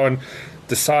want to go on,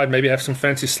 decide, maybe have some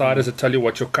fancy sliders that tell you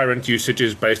what your current usage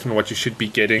is based on what you should be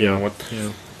getting. Yeah. And what.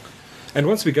 Yeah. And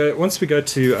once we go to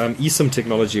eSIM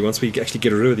technology, once we actually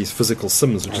get rid of these physical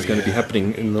SIMs, which is going to be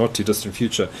happening in the not too distant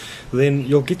future, then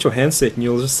you'll get your handset and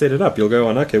you'll just set it up. You'll go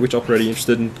on, okay, which operator are you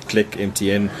interested in? Click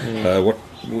MTN. What,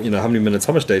 how many minutes,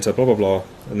 how much data, blah blah blah,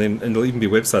 and there'll even be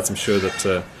websites. I'm sure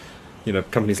that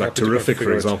companies like Terrific,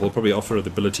 for example, will probably offer the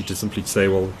ability to simply say,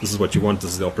 well, this is what you want.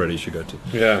 This is the operator you should go to.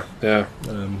 Yeah, yeah.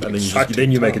 And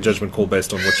then you make a judgment call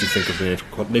based on what you think of the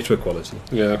network quality.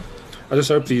 Yeah. I just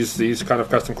hope these kind of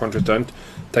custom contracts don't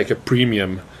take a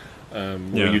premium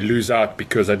where you lose out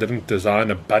because they didn't design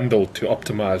a bundle to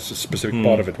optimize a specific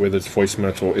part of it, whether it's voice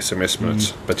minutes or SMS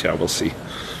minutes. But yeah, we'll see.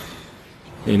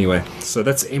 Anyway, so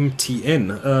that's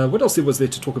MTN. What else was there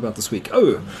to talk about this week?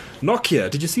 Oh, Nokia.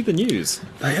 Did you see the news?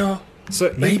 They are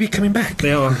So maybe coming back.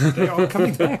 They are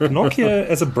coming back. Nokia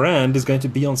as a brand is going to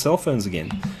be on cell phones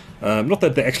again. Not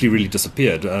that they actually really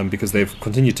disappeared, because they've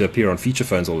continued to appear on feature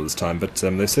phones all this time, but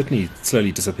they've certainly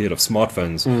slowly disappeared off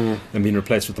smartphones and been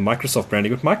replaced with the Microsoft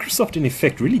branding. But Microsoft, in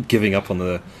effect, really giving up on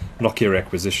the Nokia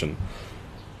acquisition.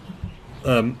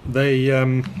 They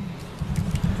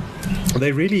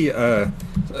really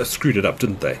screwed it up,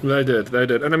 didn't they? They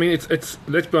did. And I mean, it's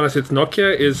let's be honest,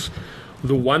 Nokia is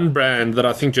the one brand that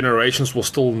I think generations will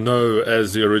still know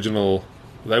as the original.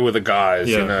 They were the guys,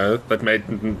 that made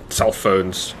cell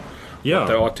phones. Yeah, what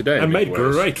they are today, and made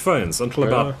great phones until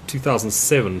about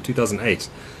 2007, 2008,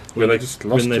 when they just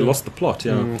lost the plot.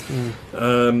 Yeah,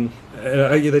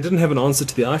 they didn't have an answer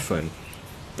to the iPhone.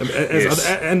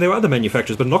 And there were other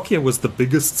manufacturers, but Nokia was the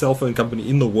biggest cell phone company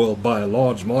in the world by a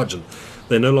large margin.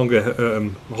 They no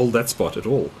longer hold that spot at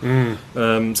all.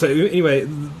 So anyway,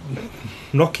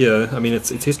 Nokia, I mean, it's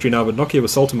history now, but Nokia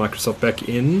was sold to Microsoft back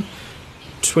in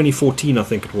 2014, I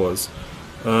think it was.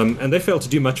 And they failed to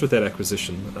do much with that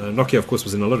acquisition. Nokia, of course,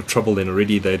 was in a lot of trouble then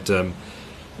already. They'd,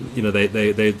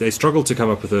 they struggled to come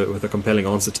up with a compelling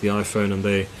answer to the iPhone, and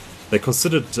they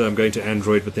considered going to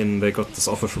Android, but then they got this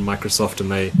offer from Microsoft,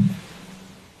 and they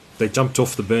jumped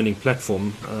off the burning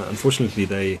platform. Unfortunately,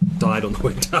 they died on the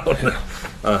way down.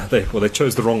 They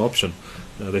chose the wrong option.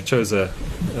 They chose trying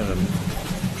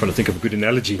to think of a good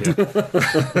analogy here.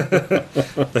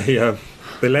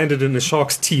 They landed in the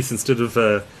shark's teeth instead of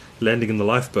landing in the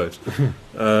lifeboat.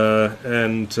 They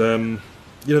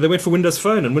went for Windows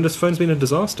Phone, and Windows Phone's been a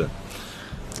disaster.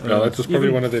 That was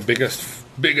probably one of their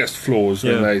biggest flaws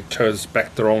when they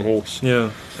backed the wrong horse.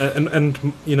 Yeah, and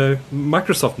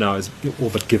Microsoft now is all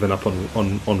but given up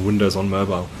on Windows on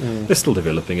mobile. They're still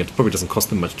developing it. Probably doesn't cost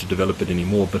them much to develop it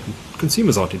anymore, but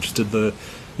consumers aren't interested.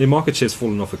 Their market share's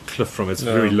fallen off a cliff from its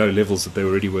very low levels that they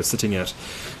already were sitting at.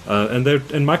 And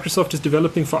Microsoft is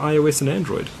developing for iOS and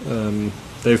Android.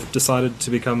 They've decided to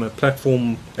become a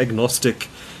platform agnostic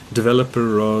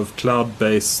developer of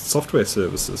cloud-based software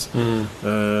services,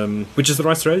 which is the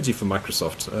right strategy for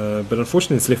Microsoft. But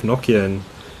unfortunately, it's left Nokia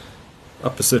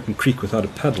up a certain creek without a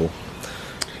paddle.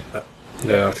 It's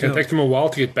going to take them a while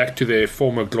to get back to their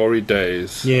former glory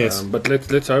days. Yes, but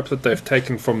let's hope that they've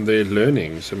taken from their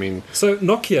learnings. I mean, so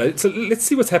Nokia. So let's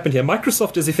see what's happened here.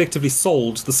 Microsoft has effectively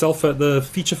sold the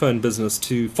feature phone business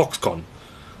to Foxconn,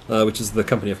 which is the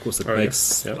company, of course, that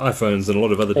makes iPhones and a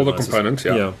lot of other devices. All the components.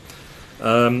 Yeah.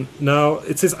 Now,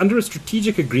 it says, under a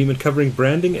strategic agreement covering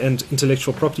branding and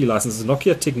intellectual property licenses,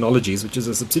 Nokia Technologies, which is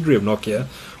a subsidiary of Nokia,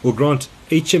 will grant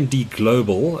HMD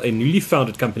Global, a newly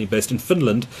founded company based in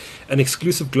Finland, an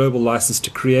exclusive global license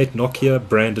to create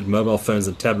Nokia-branded mobile phones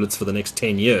and tablets for the next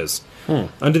 10 years.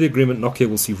 Under the agreement, Nokia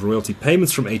will receive royalty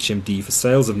payments from HMD for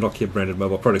sales of Nokia-branded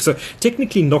mobile products. So,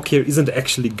 technically, Nokia isn't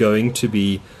actually going to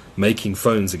be making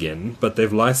phones again, but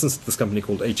they've licensed this company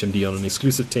called HMD on an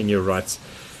exclusive 10-year rights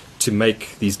to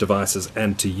make these devices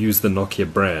and to use the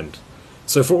Nokia brand.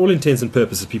 So for all intents and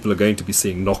purposes, people are going to be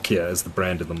seeing Nokia as the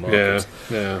brand in the market.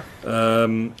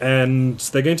 And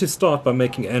they're going to start by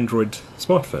making Android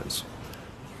smartphones,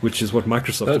 which is what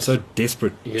Microsoft is so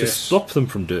desperate to stop them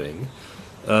from doing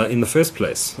in the first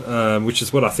place, which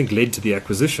is what I think led to the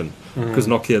acquisition. Because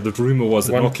Nokia, the rumor was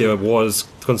that Nokia was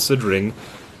considering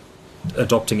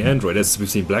adopting Android, as we've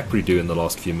seen BlackBerry do in the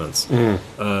last few months.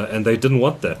 And they didn't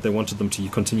want that. They wanted them to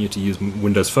continue to use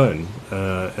Windows Phone,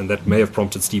 and that may have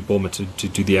prompted Steve Ballmer to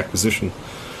do the acquisition.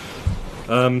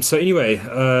 So anyway,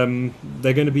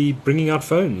 they're going to be bringing out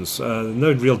phones.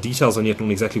 No real details on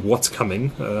exactly what's coming.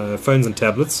 Phones and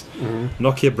tablets,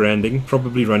 Nokia branding,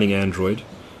 probably running Android.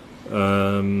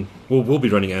 Will be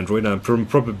running Android,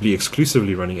 probably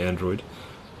exclusively running Android.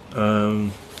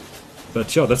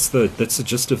 But yeah, that's the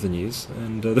gist of the news.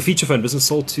 And the feature phone business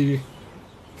sold to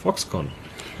Foxconn.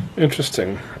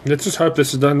 Interesting. Let's just hope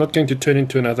this is not going to turn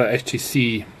into another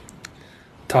HTC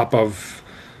type of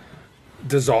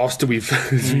disaster we've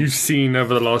seen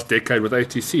over the last decade with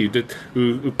HTC,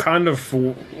 who kind of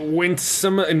went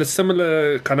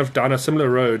down a similar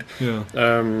road.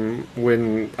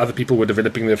 When other people were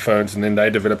developing their phones, and then they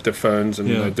developed their phones, and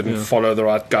they didn't follow the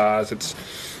right guys.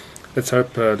 Let's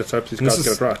hope these guys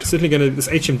get it right. This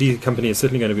HMD company is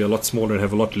certainly going to be a lot smaller and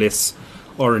have a lot less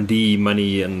R&D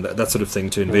money and that sort of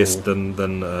thing to invest than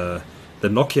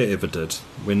Nokia ever did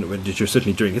when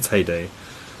certainly during its heyday.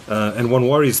 And one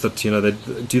worries that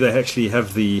do they actually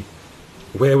have the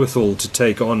wherewithal to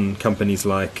take on companies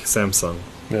like Samsung,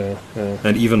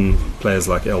 and even players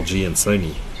like LG and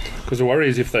Sony? Because the worry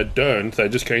is if they don't, they're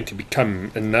just going to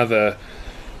become another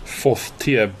fourth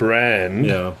tier brand,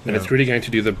 and it's really going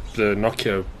to do the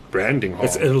Nokia branding harm.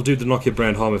 It'll do the Nokia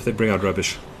brand harm if they bring out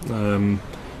rubbish.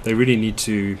 They really need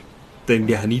to. They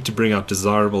need to bring out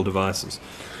desirable devices.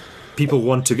 People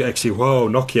want to actually, whoa,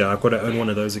 Nokia, I've got to own one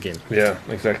of those again. Yeah,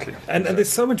 exactly. And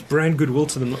there's so much brand goodwill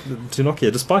to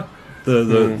Nokia, despite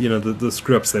the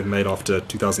screw ups they've made after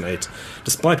 2008.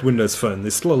 Despite Windows Phone,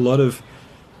 there's still a lot of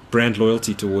brand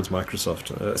loyalty towards Microsoft,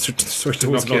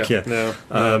 towards Nokia.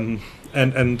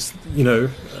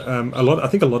 I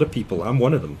think a lot of people, I'm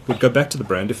one of them, would go back to the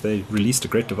brand if they released a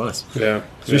great device. Yeah,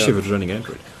 especially if it's running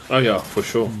Android. Oh yeah, for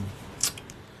sure.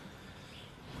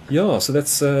 Yeah, so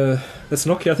that's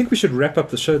Nokia. I think we should wrap up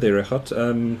the show there, Rehat.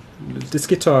 Let's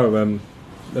get to our...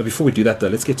 before we do that, though,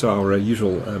 let's get to our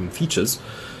usual features.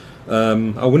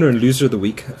 Our winner and loser of the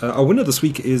week. Our winner this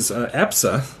week is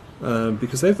ABSA,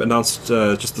 because they've announced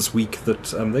just this week that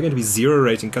they're going to be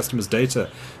zero-rating customers' data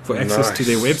for access to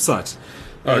their website.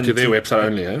 To their website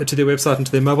only, eh? To their website and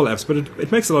to their mobile apps. But it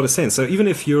makes a lot of sense. So even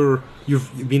if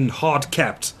you've been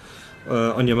hard-capped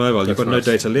on your mobile, you've got no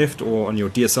data left, or on your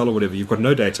DSL or whatever, you've got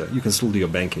no data, you can still do your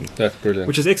banking. That's brilliant.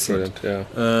 Which is excellent.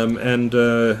 Brilliant,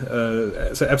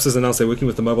 so ABSA has announced they're working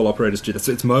with the mobile operators.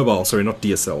 So it's mobile, sorry, not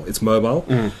DSL. It's mobile.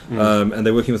 And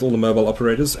they're working with all the mobile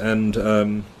operators. And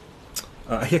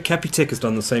I hear Capitec has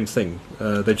done the same thing.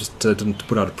 They just didn't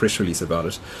put out a press release about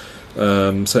it.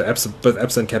 So both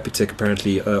ABSA and Capitec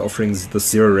apparently are offering the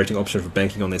zero rating option for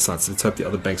banking on their sites. Let's hope the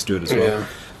other banks do it as well.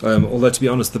 Although, to be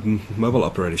honest, the mobile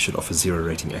operator should offer zero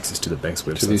rating access to the bank's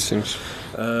website. To these things.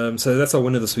 So that's our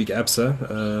winner this week,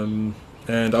 ABSA.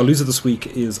 And our loser this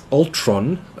week is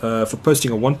Ultron for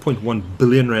posting a 1.1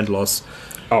 billion rand loss.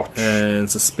 Ouch. And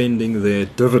suspending their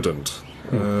dividend.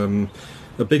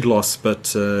 A big loss,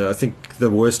 but I think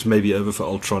the worst may be over for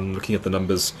Ultron. Looking at the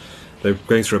numbers, they're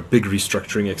going through a big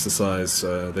restructuring exercise.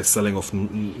 They're selling off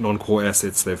non-core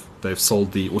assets. They've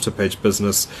sold the Autopage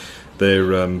business.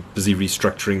 They're busy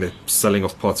restructuring. They're selling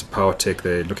off parts of PowerTech.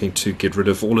 They're looking to get rid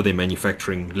of all of their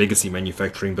legacy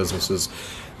manufacturing businesses.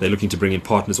 They're looking to bring in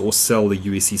partners or sell the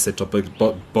UEC set-top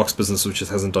box business, which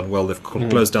just hasn't done well. They've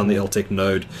closed down the LTEC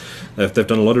node. They've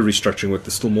done a lot of restructuring work.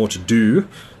 There's still more to do.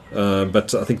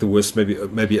 But I think the worst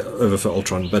maybe over for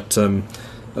Ultron. But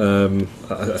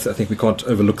I think we can't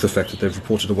overlook the fact that they've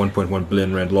reported a 1.1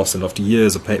 billion rand loss, and after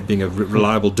years of being a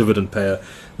reliable dividend payer,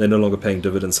 they're no longer paying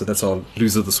dividends. So that's our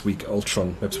loser this week,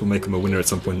 Ultron. Perhaps we'll make them a winner at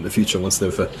some point in the future once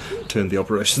they've turned the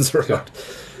operations around.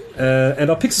 And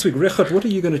our picks this week, Rehat, what are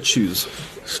you going to choose?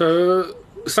 So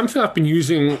something I've been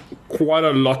using quite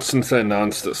a lot since they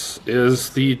announced this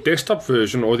is the desktop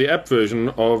version or the app version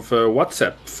of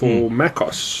WhatsApp for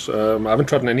macOS. I haven't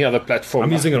tried on any other platform.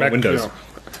 I'm using it on Windows.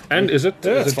 And is it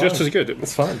just as good?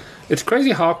 It's fine. It's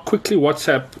crazy how quickly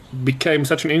WhatsApp became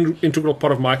such an integral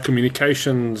part of my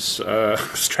communications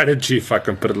strategy, if I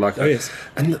can put it like that. Oh, yes.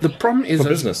 And the problem is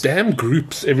those damn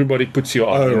groups everybody puts you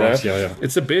on. Right. Yeah.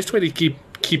 It's the best way to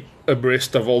keep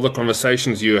abreast of all the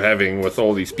conversations you're having with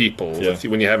all these people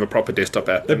when you have a proper desktop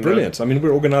app. They're brilliant. I mean,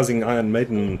 we're organising Iron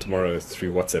Maiden tomorrow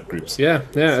through WhatsApp groups. Yeah,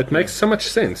 it makes so much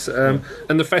sense. And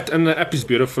the app is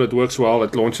beautiful. It works well.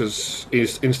 It launches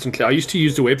instantly. I used to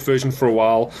use the web version for a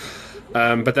while,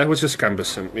 but that was just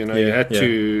cumbersome.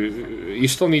 You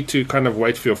still need to kind of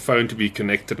wait for your phone to be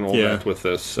connected and all that with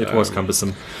this. It was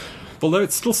cumbersome. Although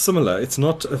it's still similar, it's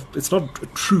not a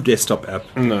true desktop app.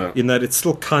 No. In that it's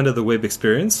still kind of the web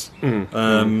experience. And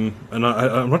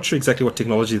I'm not sure exactly what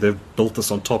technology they've built this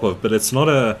on top of, but it's not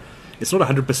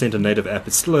 100% a native app.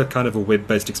 It's still a kind of a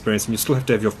web-based experience, and you still have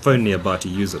to have your phone nearby to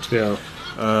use it. Yeah.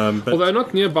 Although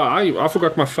not nearby, I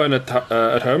forgot my phone at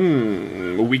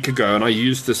home a week ago, and I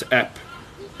used this app.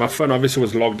 My phone obviously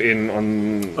was logged in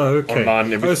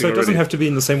online. Everything so it doesn't have to be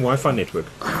in the same Wi-Fi network.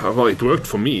 Well, it worked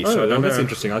for me. So I don't know. That's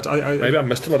interesting. Maybe I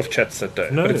missed a lot of chats that day.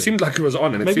 No. But it seemed like it was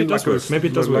on, and maybe it seemed like Maybe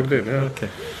it does work. logged in. Yeah. Okay.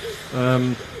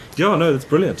 Yeah, no, that's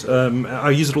brilliant. I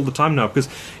use it all the time now because,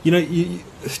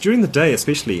 during the day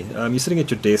especially, you're sitting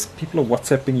at your desk, people are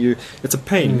WhatsApping you. It's a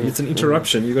pain. It's an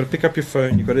interruption. You've got to pick up your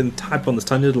phone. You've got to type on this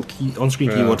tiny little on-screen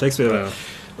keyboard. It takes forever. Yeah.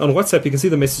 On WhatsApp, you can see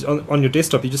the message on your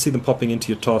desktop. You just see them popping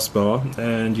into your taskbar,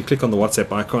 and you click on the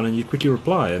WhatsApp icon, and you quickly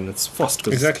reply, and it's fast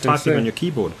because it's typing on your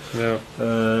keyboard. Yeah.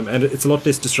 And it's a lot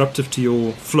less disruptive to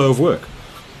your flow of work.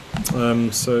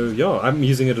 So yeah, I'm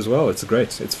using it as well. It's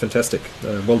great. It's fantastic.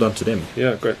 Well done to them.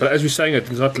 Yeah, great. But as you're saying, it's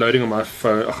not loading on my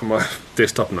phone, on my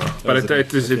desktop now. But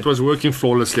it was working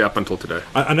flawlessly up until today.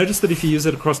 I noticed that if you use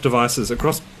it across devices,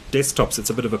 across desktops, it's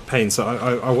a bit of a pain. So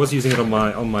I was using it on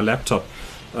my laptop.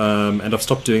 And I've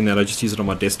stopped doing that. I just use it on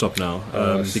my desktop now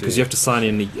because you have to sign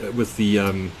in with the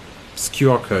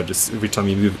QR code every time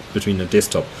you move between a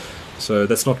desktop. So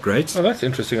that's not great. Oh, that's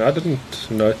interesting. I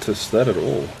didn't notice that at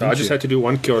all. I just had to do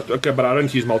one QR. Okay, but I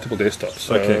don't use multiple desktops.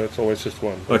 So it's always just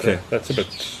one. Okay. That's a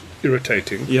bit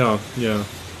irritating. Yeah.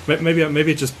 Maybe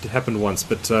it just happened once,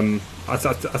 but I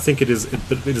think it is a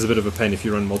bit of a pain if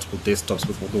you run multiple desktops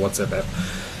with the WhatsApp app.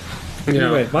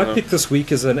 Anyway, my pick this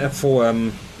week is an app for,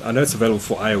 I know it's available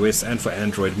for iOS and for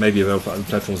Android, maybe available for other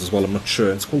platforms as well, I'm not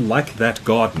sure. It's called Like That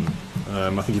Garden.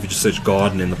 I think if you just search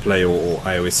Garden in the Play or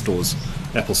iOS stores,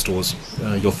 Apple stores,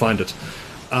 you'll find it.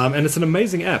 And it's an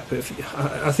amazing app.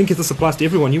 I think this applies to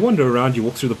everyone. You wander around, you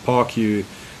walk through the park, you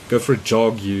go for a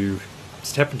jog, you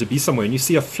just happen to be somewhere and you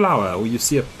see a flower or you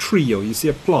see a tree or you see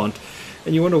a plant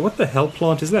and you wonder, what the hell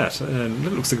plant is that? And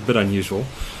it looks a bit unusual.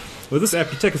 With this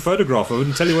app, you take a photograph. I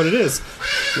wouldn't tell you what it is.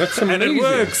 That's amazing. And it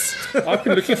works. I've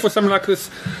been looking for something like this.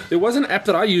 There was an app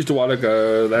that I used a while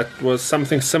ago that was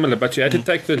something similar, but you had to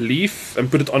take the leaf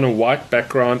and put it on a white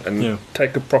background and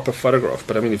take a proper photograph.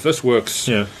 But I mean, if this works...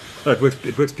 Yeah, it works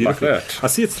beautifully. Like that. I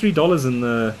see it's $3 in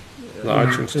the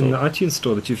iTunes store. In the iTunes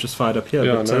store that you've just fired up here.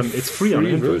 Yeah, but it's free on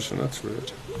Android. Version. That's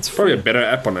weird. It's probably a better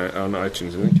app on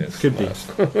iTunes in any case. Could be.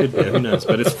 Who knows?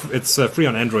 But it's free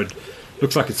on Android.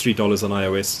 Looks like it's $3 on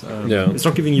iOS. It's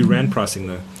not giving you RAND pricing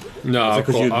though. No,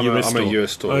 I'm a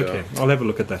US store. Okay, I'll have a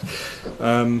look at that.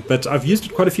 But I've used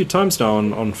it quite a few times now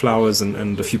on flowers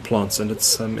and a few plants, and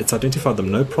it's identified them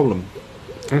no problem.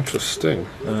 Interesting.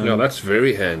 That's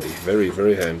very handy. Very,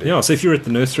 very handy. Yeah, so if you're at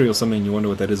the nursery or something and you wonder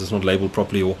what that is, it's not labelled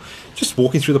properly, or just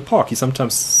walking through the park, you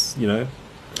sometimes,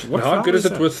 how good is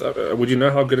it with? Would you know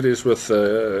how good it is with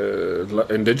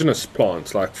indigenous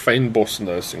plants like fynbos and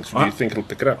those things? Do you think it'll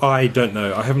pick it up? I don't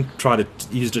know. I haven't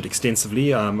used it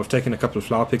extensively. I've taken a couple of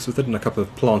flower picks with it and a couple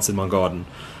of plants in my garden.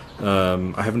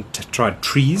 I haven't tried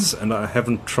trees, and I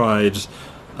haven't tried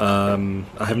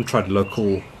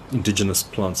local indigenous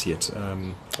plants yet.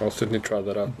 I'll certainly try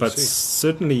that out. But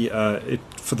certainly,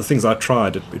 for the things I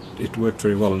tried, it worked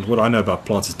very well. And what I know about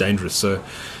plants is dangerous, so.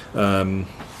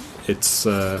 It's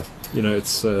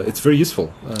very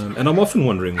useful, and I'm often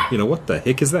wondering, what the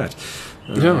heck is that?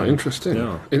 Interesting.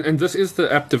 Yeah. And this is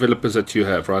the app developers that you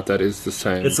have, right? That is the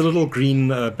same. It's a little green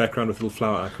background with a little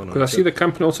flower icon on it. Because I see the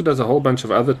company also does a whole bunch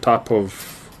of other type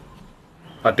of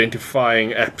identifying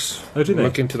apps. Oh, do they?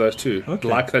 Look into those too. Okay.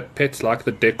 Like that pets, like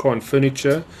the decor and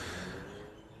furniture.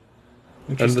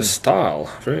 And the style.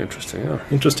 Very interesting, yeah.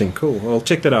 Interesting, cool. Well,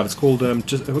 check that out. It's called,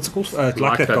 what's it called?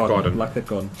 Like That Garden. Like That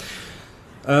Garden.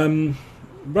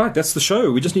 Right, that's the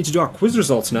show. We just need to do our quiz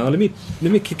results now. Let me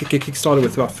kick started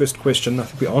with our first question. I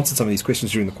think we answered some of these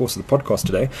questions during the course of the podcast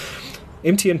today.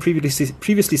 MTN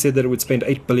previously said that it would spend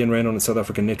 8 billion rand on its South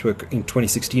African network in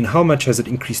 2016. How much has it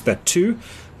increased that to?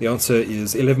 The answer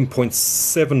is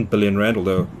 11.7 billion rand,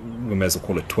 although we may as well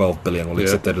call it 12 billion. We'll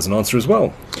accept that as an answer as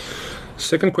well.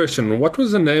 Second question, what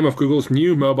was the name of Google's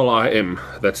new mobile IM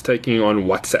that's taking on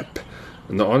WhatsApp?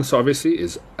 And the answer obviously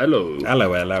is Allo.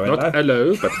 Allo. Not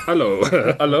Allo, but Allo.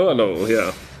 Allo,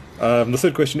 yeah. The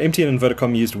third question, MTN and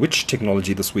Vodacom used which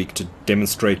technology this week to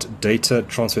demonstrate data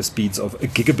transfer speeds of a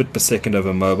gigabit per second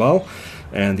over mobile?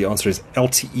 And the answer is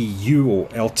LTE-U or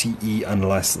LTE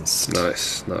unlicensed.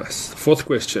 Nice. Fourth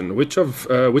question, which of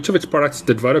its products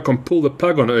did Vodacom pull the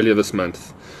plug on earlier this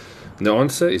month? And the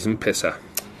answer is M-Pesa.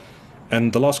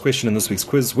 And the last question in this week's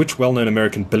quiz, which well-known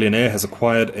American billionaire has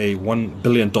acquired a $1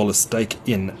 billion stake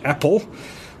in Apple?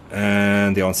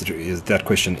 And the answer to that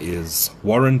question is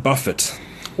Warren Buffett.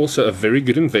 Also a very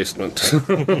good investment.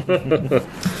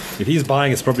 If he's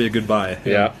buying, it's probably a good buy.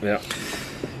 Yeah.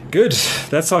 Good.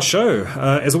 That's our show.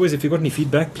 As always, if you've got any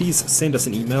feedback, please send us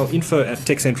an email,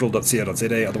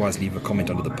 info@techcentral.co.za. Otherwise, leave a comment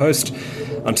under the post.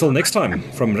 Until next time,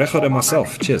 from Rechard and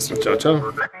myself, cheers.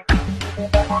 Ciao.